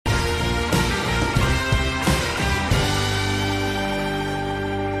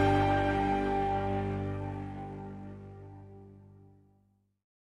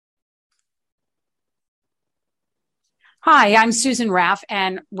Hi, I'm Susan Raff,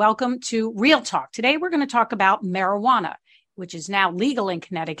 and welcome to Real Talk. Today, we're going to talk about marijuana, which is now legal in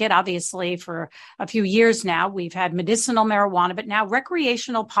Connecticut. Obviously, for a few years now, we've had medicinal marijuana, but now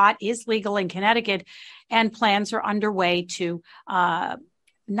recreational pot is legal in Connecticut, and plans are underway to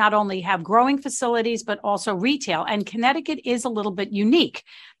not only have growing facilities, but also retail. And Connecticut is a little bit unique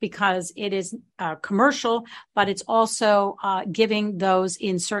because it is commercial, but it's also giving those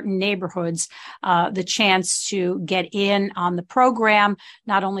in certain neighborhoods the chance to get in on the program,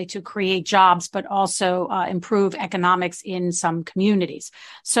 not only to create jobs, but also improve economics in some communities.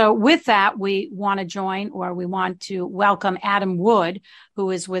 So with that, we want to welcome Adam Wood,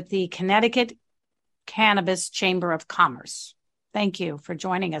 who is with the Connecticut Cannabis Chamber of Commerce. Thank you for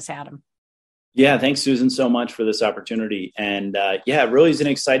joining us, Adam. Yeah, thanks, Susan, so much for this opportunity. And it really is an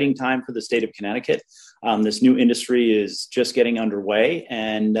exciting time for the state of Connecticut. This new industry is just getting underway.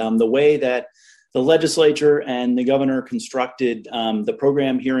 And the way that the legislature and the governor constructed the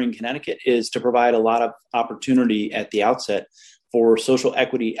program here in Connecticut is to provide a lot of opportunity at the outset for social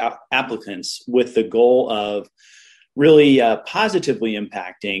equity applicants with the goal of really positively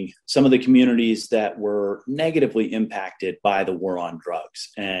impacting some of the communities that were negatively impacted by the war on drugs.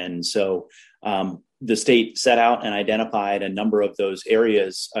 And so the state set out and identified a number of those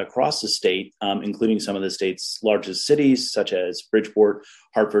areas across the state, including some of the state's largest cities, such as Bridgeport,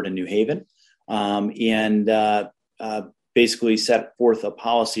 Hartford, and New Haven, and basically set forth a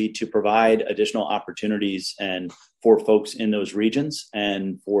policy to provide additional opportunities and for folks in those regions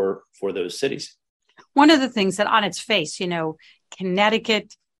and for those cities. One of the things that on its face,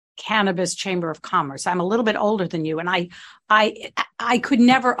 Connecticut Cannabis Chamber of Commerce, I'm a little bit older than you, and I could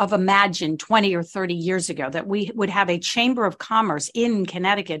never have imagined 20 or 30 years ago that we would have a Chamber of Commerce in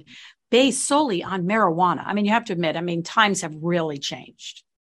Connecticut based solely on marijuana. I mean, you have to admit, times have really changed.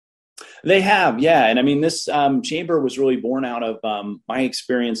 They have, yeah. And this chamber was really born out of my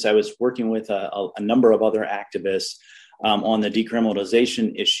experience. I was working with a number of other activists on the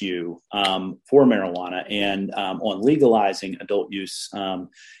decriminalization issue for marijuana and on legalizing adult use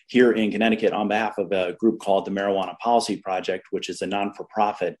here in Connecticut on behalf of a group called the Marijuana Policy Project, which is a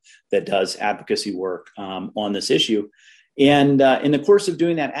non-for-profit that does advocacy work on this issue. And in the course of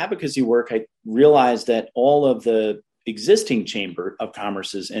doing that advocacy work, I realized that all of the existing Chamber of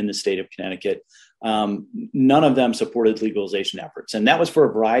Commerces in the state of Connecticut, none of them supported legalization efforts. And that was for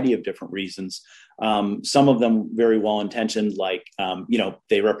a variety of different reasons. Some of them very well-intentioned, like,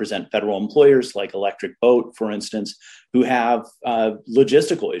 they represent federal employers like Electric Boat, for instance, who have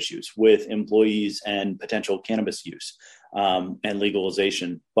logistical issues with employees and potential cannabis use and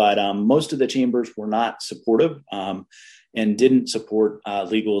legalization. But most of the chambers were not supportive and didn't support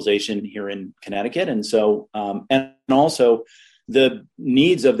legalization here in Connecticut. And so, and also the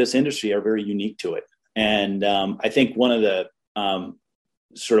needs of this industry are very unique to it. And I think one of the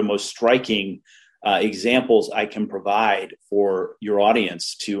sort of most striking examples I can provide for your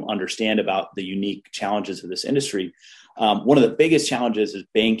audience to understand about the unique challenges of this industry. One of the biggest challenges is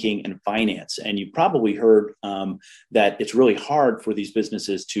banking and finance. And you probably heard that it's really hard for these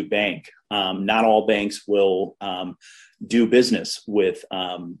businesses to bank. Not all banks will do business with,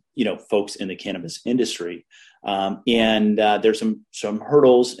 folks in the cannabis industry. And there's some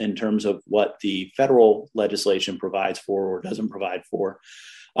hurdles in terms of what the federal legislation provides for or doesn't provide for.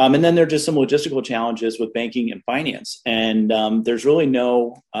 And then there are just some logistical challenges with banking and finance. And there's really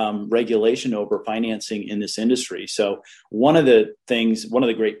no regulation over financing in this industry. So one of the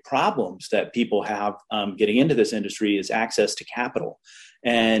great problems that people have getting into this industry is access to capital.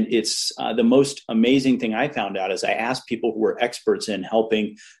 And it's the most amazing thing I found out is I asked people who are experts in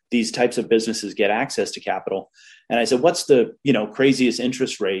helping these types of businesses get access to capital. And I said, what's the craziest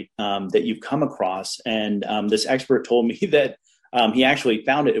interest rate that you've come across? And this expert told me that he actually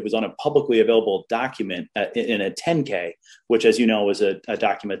found it. It was on a publicly available document in a 10K, which, as you know, is a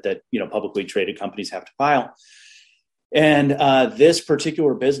document that publicly traded companies have to file. And this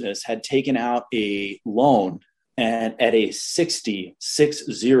particular business had taken out a loan and at a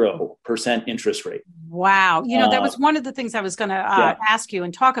 60% interest rate. Wow. That was one of the things I was going to ask you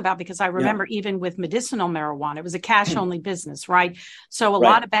and talk about, because I remember even with medicinal marijuana, it was a cash only business, right? So a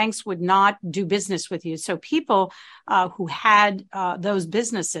lot of banks would not do business with you. So people who had those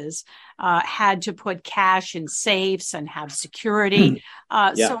businesses had to put cash in safes and have security.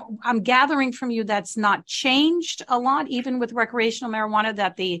 So I'm gathering from you that's not changed a lot, even with recreational marijuana,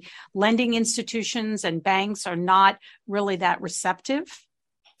 that the lending institutions and banks are not really that receptive.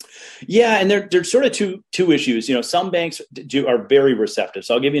 Yeah, and there's sort of two issues. Some banks are very receptive.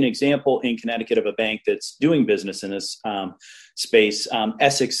 So I'll give you an example in Connecticut of a bank that's doing business in this space,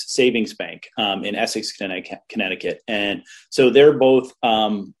 Essex Savings Bank in Essex, Connecticut, and so they're both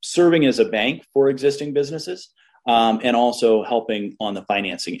serving as a bank for existing businesses. And also helping on the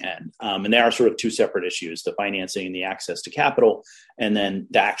financing end. And there are sort of two separate issues, the financing and the access to capital, and then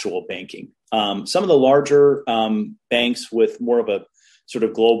the actual banking. Some of the larger banks with more of a sort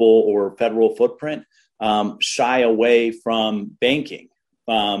of global or federal footprint shy away from banking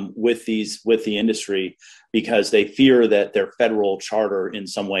with the industry because they fear that their federal charter in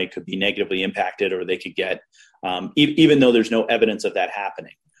some way could be negatively impacted, or they could get, even though there's no evidence of that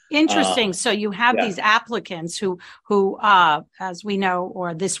happening. Interesting. So you have these applicants who, as we know,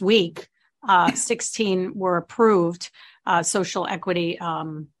 or this week, 16 were approved social equity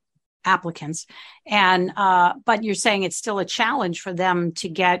applicants, and but you're saying it's still a challenge for them to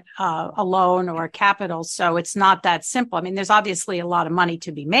get a loan or capital. So it's not that simple. I mean, there's obviously a lot of money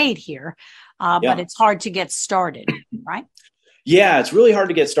to be made here, but it's hard to get started, right? Yeah, it's really hard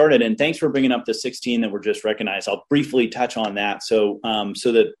to get started. And thanks for bringing up the 16 that were just recognized. I'll briefly touch on that. So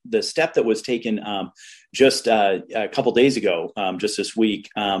the step that was taken just a couple days ago, just this week,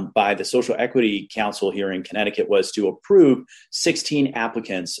 by the Social Equity Council here in Connecticut was to approve 16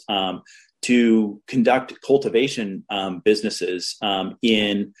 applicants to conduct cultivation businesses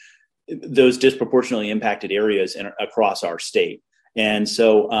in those disproportionately impacted areas across our state. And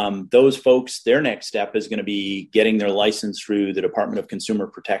so those folks, their next step is going to be getting their license through the Department of Consumer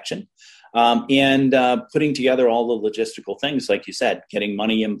Protection and putting together all the logistical things, like you said, getting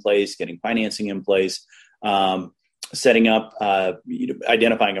money in place, getting financing in place, setting up,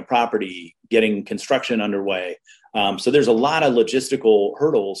 identifying a property, getting construction underway. So there's a lot of logistical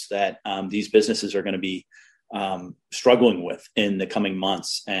hurdles that these businesses are going to be struggling with in the coming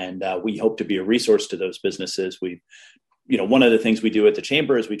months. And we hope to be a resource to those businesses. One of the things we do at the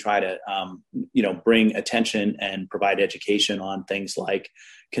Chamber is we try to, bring attention and provide education on things like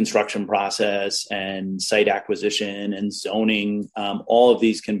construction process and site acquisition and zoning. All of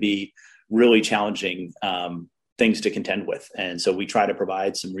these can be really challenging things to contend with. And so we try to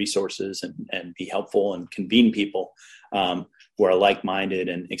provide some resources and be helpful and convene people who are like-minded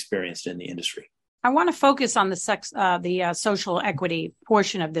and experienced in the industry. I want to focus on the social equity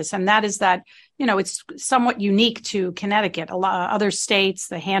portion of this, and that is that, it's somewhat unique to Connecticut. A lot of other states,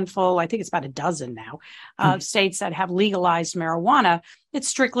 the handful, I think it's about a dozen now, states that have legalized marijuana, it's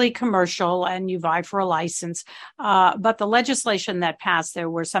strictly commercial and you vie for a license. But the legislation that passed, there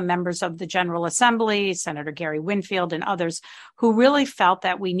were some members of the General Assembly, Senator Gary Winfield and others, who really felt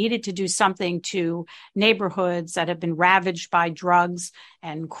that we needed to do something to neighborhoods that have been ravaged by drugs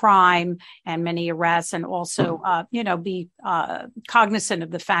and crime and many arrests, and also, be cognizant of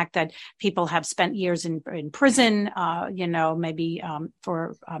the fact that people have spent years in prison, maybe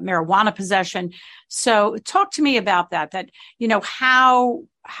for marijuana possession. So talk to me about that,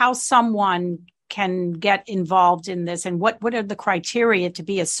 how someone can get involved in this, and what are the criteria to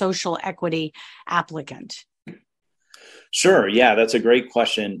be a social equity applicant? Sure. Yeah, that's a great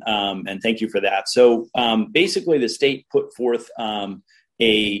question. And thank you for that. So basically the state put forth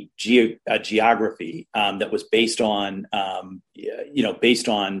a geography that was based on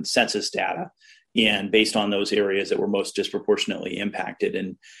census data and based on those areas that were most disproportionately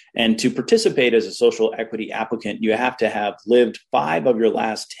impacted. And to participate as a social equity applicant, you have to have lived 5 of your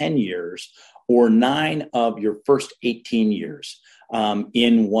last 10 years or 9 of your first 18 years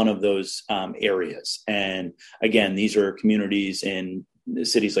in one of those areas. And again, these are communities in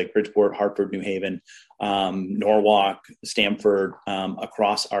cities like Bridgeport, Hartford, New Haven, Norwalk, Stamford,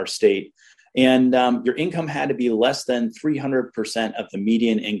 across our state. And your income had to be less than 300% of the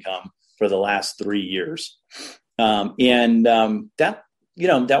median income for the last 3 years. That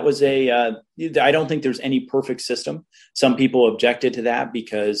was I don't think there's any perfect system. Some people objected to that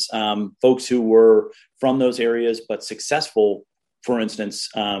because folks who were from those areas but successful, for instance,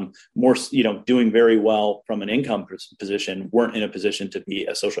 doing very well from an income position, weren't in a position to be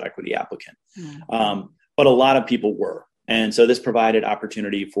a social equity applicant. Mm-hmm. But a lot of people were. And so this provided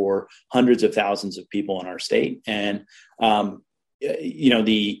opportunity for hundreds of thousands of people in our state. And,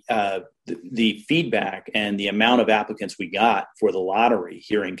 the feedback and the amount of applicants we got for the lottery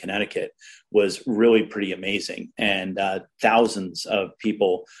here in Connecticut was really pretty amazing. And thousands of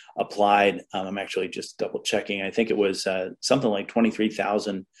people applied. I'm actually just double checking. I think it was something like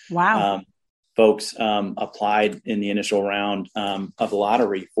 23,000 folks applied in the initial round of the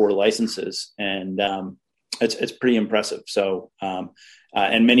lottery for licenses. And It's pretty impressive. So,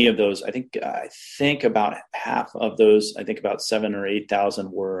 and many of those, I think about half of those, I think about 7,000 or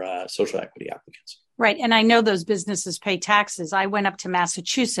 8,000 were social equity applicants. Right. And I know those businesses pay taxes. I went up to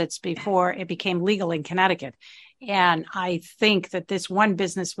Massachusetts before it became legal in Connecticut. And I think that this one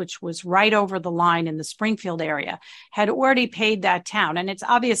business, which was right over the line in the Springfield area, had already paid that town. And it's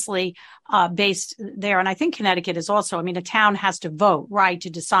obviously based there. And I think Connecticut is also, I mean, a town has to vote, right, to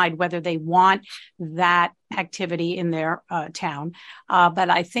decide whether they want that activity in their town.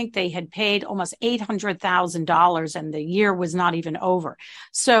 But I think they had paid almost $800,000 and the year was not even over.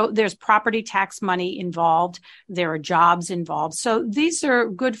 So there's property tax money involved. There are jobs involved. So these are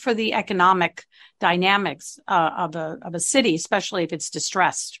good for the economic dynamics of a city, especially if it's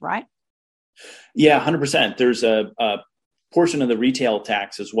distressed, right? Yeah, 100%. There's a portion of the retail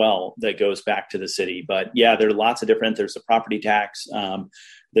tax as well that goes back to the city. But yeah, there are lots of different, there's the property tax,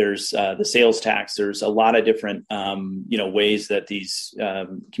 there's the sales tax. There's a lot of different, ways that these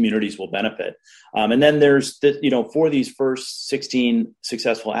communities will benefit. And then there's, for these first 16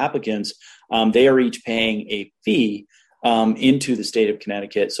 successful applicants, they are each paying a fee into the state of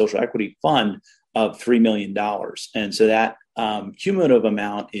Connecticut Social Equity Fund of $3 million. And so that cumulative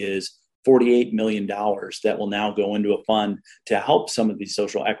amount is $48 million that will now go into a fund to help some of these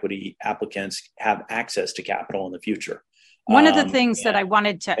social equity applicants have access to capital in the future. One of the things that I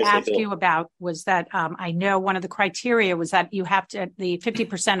wanted to ask you about was that I know one of the criteria was that you have to, the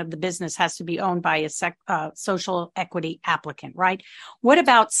 50% of the business has to be owned by a social equity applicant, right? What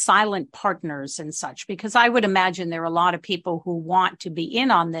about silent partners and such? Because I would imagine there are a lot of people who want to be in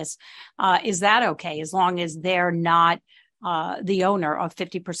on this. Is that okay, as long as they're not the owner of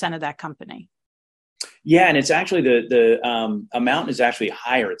 50% of that company? Yeah, and it's actually the amount is actually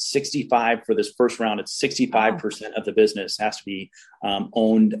higher. It's 65 for this first round. It's 65% of the business has to be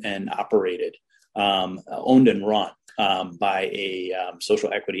owned and operated, owned and run by a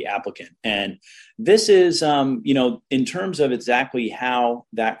social equity applicant. And this is, in terms of exactly how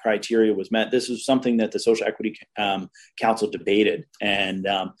that criteria was met, this is something that the Social Equity Council debated, and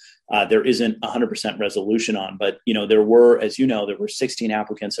there isn't 100% resolution on. But, there were, as you know, there were 16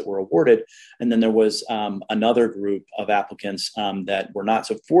 applicants that were awarded, and then there was another group of applicants that were not.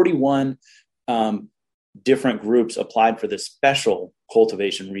 So 41 different groups applied for this special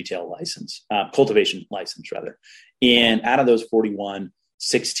cultivation license. And out of those 41,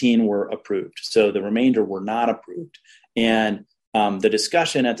 16 were approved. So the remainder were not approved. And the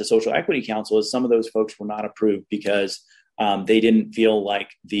discussion at the Social Equity Council is some of those folks were not approved because they didn't feel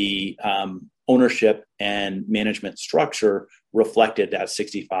like the ownership and management structure reflected that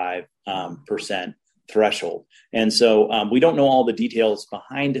 65% threshold. And so we don't know all the details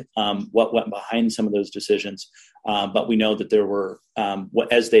behind what went behind some of those decisions, but we know that there were,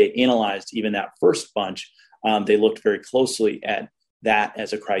 as they analyzed even that first bunch, they looked very closely at that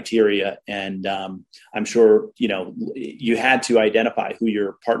as a criteria. And I'm sure, you had to identify who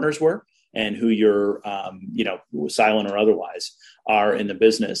your partners were and who your, silent or otherwise are in the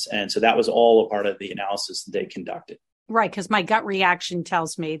business. And so that was all a part of the analysis that they conducted. Right, because my gut reaction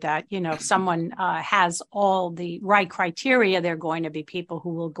tells me that, if someone has all the right criteria, they're going to be people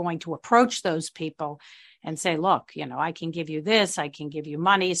who are going to approach those people and say, look, I can give you this, I can give you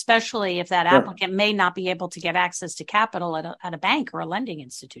money, especially if that applicant may not be able to get access to capital at a bank or a lending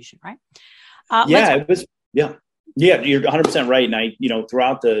institution, right? Yeah, you're 100% right. And I,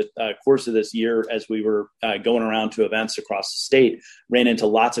 throughout the course of this year, as we were going around to events across the state, ran into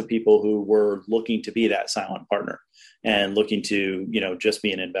lots of people who were looking to be that silent partner and looking to, just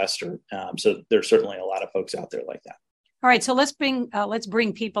be an investor. So there's certainly a lot of folks out there like that. All right. So let's bring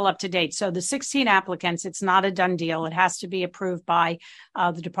people up to date. So the 16 applicants, it's not a done deal. It has to be approved by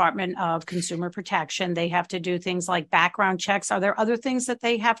the Department of Consumer Protection. They have to do things like background checks. Are there other things that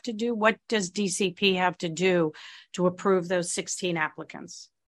they have to do? What does DCP have to do to approve those 16 applicants?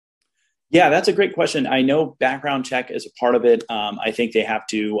 Yeah, that's a great question. I know background check is a part of it. I think they have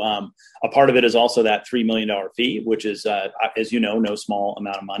to, a part of it is also that $3 million fee, which is, as you know, no small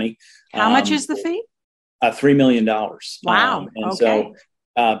amount of money. How much is the fee? $3 million. Wow. And so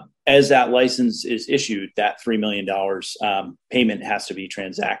as that license is issued, that $3 million payment has to be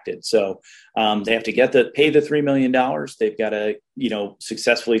transacted. So they have to pay the $3 million. They've got to,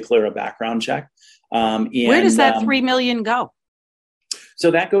 successfully clear a background check. Where does that $3 million go? So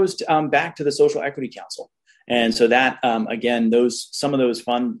that goes back to the Social Equity Council. And so that, again, some of those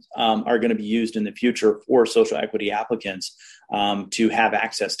funds are going to be used in the future for social equity applicants to have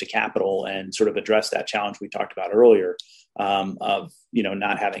access to capital and sort of address that challenge we talked about earlier of,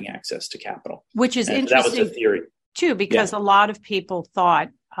 not having access to capital. Which is and interesting. That was the theory. Too, because a lot of people thought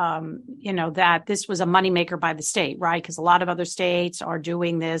that this was a moneymaker by the state, right? Because a lot of other states are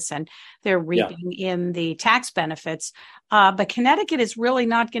doing this and they're reaping in the tax benefits. But Connecticut is really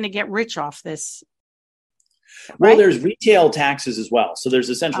not going to get rich off this. Well, right? there's retail taxes as well. So there's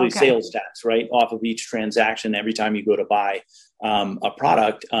essentially sales tax, right, off of each transaction. Every time you go to buy a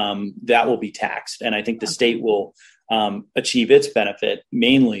product, that will be taxed. And I think the state will achieve its benefit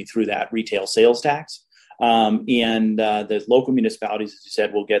mainly through that retail sales tax. And the local municipalities, as you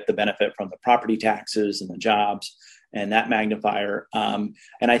said, will get the benefit from the property taxes and the jobs and that magnifier. And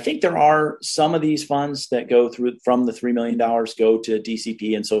I think there are some of these funds that go through from the $3 million go to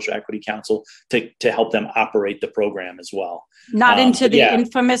DCP and Social Equity Council to help them operate the program as well. Not into the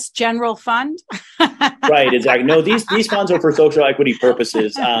infamous general fund? Right, exactly. No, these funds are for social equity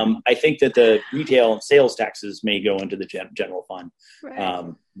purposes. I think that the retail and sales taxes may go into the general fund. Right.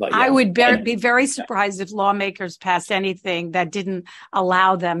 But I would be very surprised if lawmakers passed anything that didn't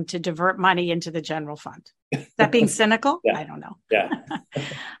allow them to divert money into the general fund. Is that being cynical? I don't know.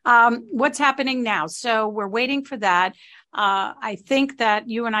 What's happening now? So we're waiting for that. I think that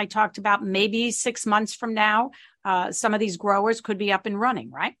you and I talked about maybe 6 months from now, some of these growers could be up and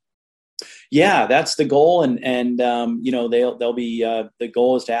running, right? Yeah, that's the goal. And they'll be, the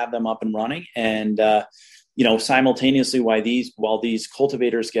goal is to have them up and running. And, simultaneously while these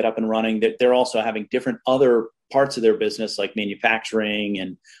cultivators get up and running, they're also having different other parts of their business like manufacturing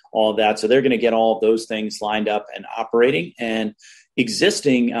and all of that. So they're going to get all of those things lined up and operating. And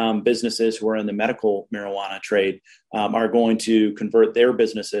existing businesses who are in the medical marijuana trade are going to convert their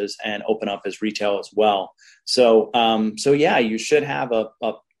businesses and open up as retail as well. So you should have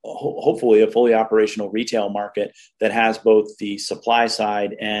hopefully a fully operational retail market that has both the supply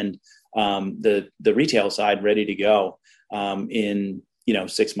side and the retail side ready to go in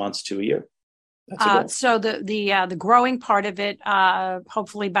 6 months to a year. So the growing part of it,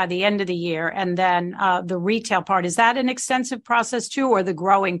 hopefully by the end of the year, and then the retail part, is that an extensive process too, or the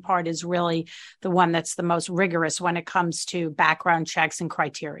growing part is really the one that's the most rigorous when it comes to background checks and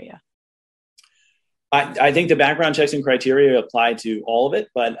criteria? I think the background checks and criteria apply to all of it,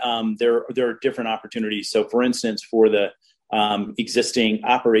 but there are different opportunities. So, for instance, for the existing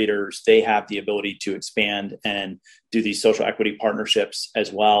operators, they have the ability to expand and do these social equity partnerships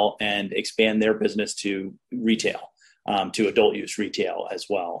as well and expand their business to retail, to adult use retail as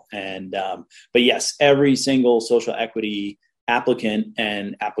well. And but yes, every single social equity applicant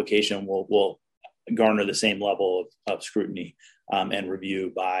and application will garner the same level of scrutiny and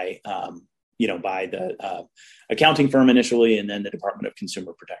review by the accounting firm initially, and then the Department of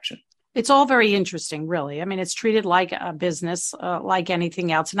Consumer Protection. It's all very interesting, really. I mean, it's treated like a business, like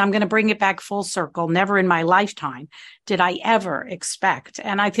anything else. And I'm going to bring it back full circle. Never in my lifetime did I ever expect,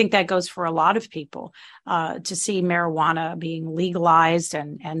 and I think that goes for a lot of people, to see marijuana being legalized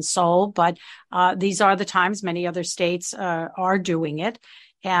and sold. But these are the times. Many other states are doing it.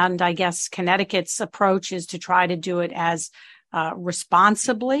 And I guess Connecticut's approach is to try to do it as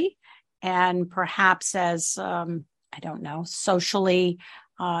responsibly and perhaps as, socially,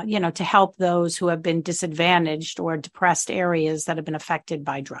 to help those who have been disadvantaged or depressed areas that have been affected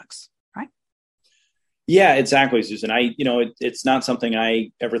by drugs, right? Yeah, exactly, Susan. It's not something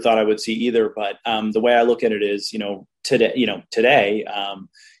I ever thought I would see either, but the way I look at it is, today,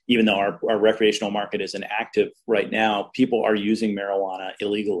 even though our recreational market isn't active right now, people are using marijuana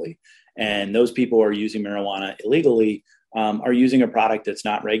illegally. And those people who are using marijuana illegally are using a product that's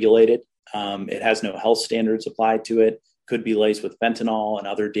not regulated. It has no health standards applied to it, could be laced with fentanyl and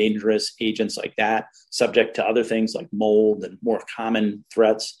other dangerous agents like that, subject to other things like mold and more common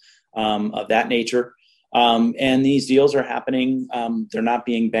threats of that nature. And these deals are happening. They're not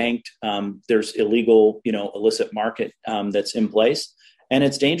being banked. There's illegal, illicit market that's in place, and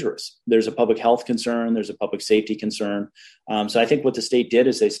it's dangerous. There's a public health concern. There's a public safety concern. So I think what the state did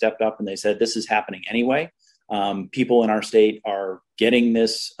is they stepped up and they said, this is happening anyway. People in our state are getting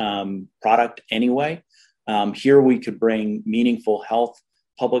this product anyway. Here we could bring meaningful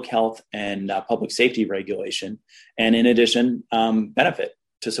public health and public safety regulation. And in addition, benefit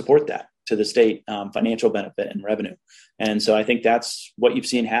to support that to the state, financial benefit and revenue. And so I think that's what you've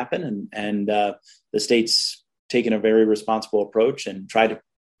seen happen. And the state's taken a very responsible approach and tried to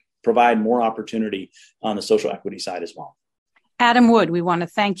provide more opportunity on the social equity side as well. Adam Wood, we want to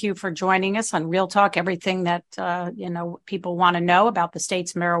thank you for joining us on Real Talk, everything that, people want to know about the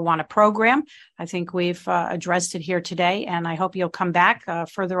state's marijuana program. I think we've addressed it here today, and I hope you'll come back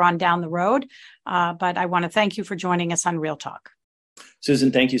further on down the road. But I want to thank you for joining us on Real Talk.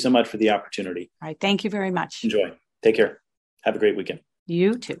 Susan, thank you so much for the opportunity. All right. Thank you very much. Enjoy. Take care. Have a great weekend.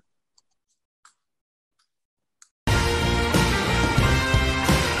 You too.